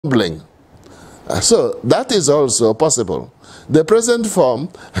humbling. So that is also possible. The present form,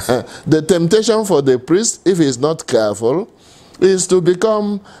 the temptation for the priest, if he is not careful, is to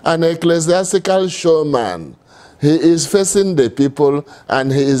become an ecclesiastical showman. He is facing the people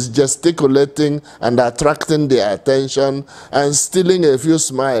and he is gesticulating and attracting their attention and stealing a few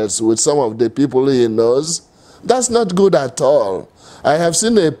smiles with some of the people he knows. That's not good at all. I have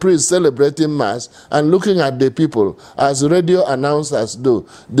seen a priest celebrating Mass and looking at the people as radio announcers do.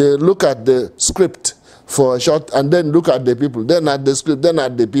 They look at the script for a short and then look at the people, then at the script, then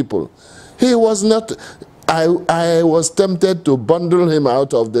at the people. He was not... I was tempted to bundle him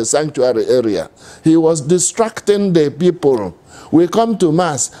out of the sanctuary area. He was distracting the people. We come to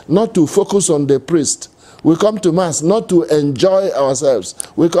Mass not to focus on the priest. We come to Mass not to enjoy ourselves.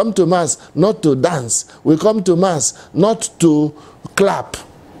 We come to Mass not to dance. We come to Mass not to clap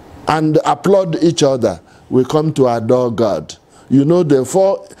and applaud each other. We come to adore God. You know the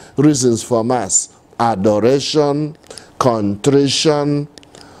 4 reasons for Mass: adoration, contrition,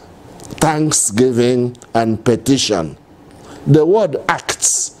 thanksgiving, and petition. The word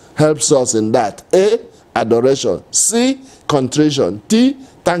acts helps us in that. A, adoration. C, contrition. T,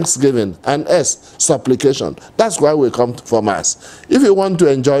 thanksgiving. And S, supplication. That's why we come for Mass. If you want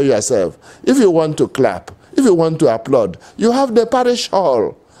to enjoy yourself, if you want to clap, if you want to applaud, you have the parish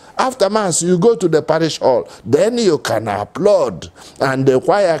hall. After Mass, you go to the parish hall. Then you can applaud, and the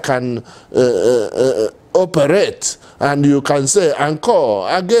choir can operate, and you can say, encore,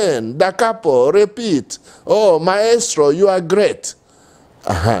 again, da capo, repeat. Oh, maestro, you are great.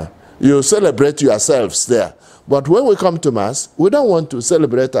 You celebrate yourselves there. But when we come to Mass, we don't want to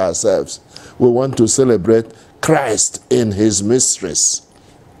celebrate ourselves. We want to celebrate Christ in his mysteries.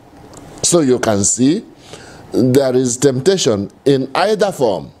 So you can see there is temptation in either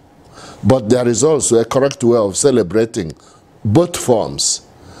form, but there is also a correct way of celebrating both forms.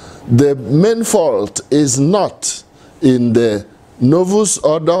 The main fault is not in the novus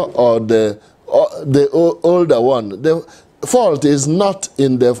order or the older one. The fault is not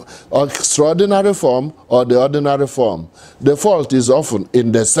in the extraordinary form or the ordinary form. The fault is often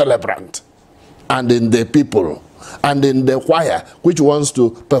in the celebrant and in the people and in the choir, which wants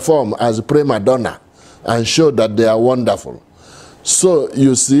to perform as a prima donna and show that they are wonderful. So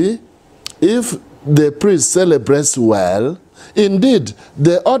you see, if the priest celebrates well, indeed,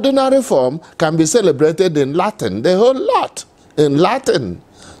 the ordinary form can be celebrated in Latin, the whole lot in Latin.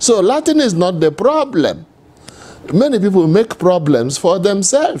 So Latin is not the problem. Many people make problems for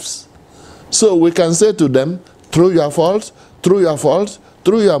themselves. So we can say to them, through your fault, through your fault,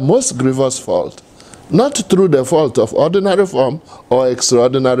 through your most grievous fault, not through the fault of ordinary form or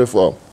extraordinary form.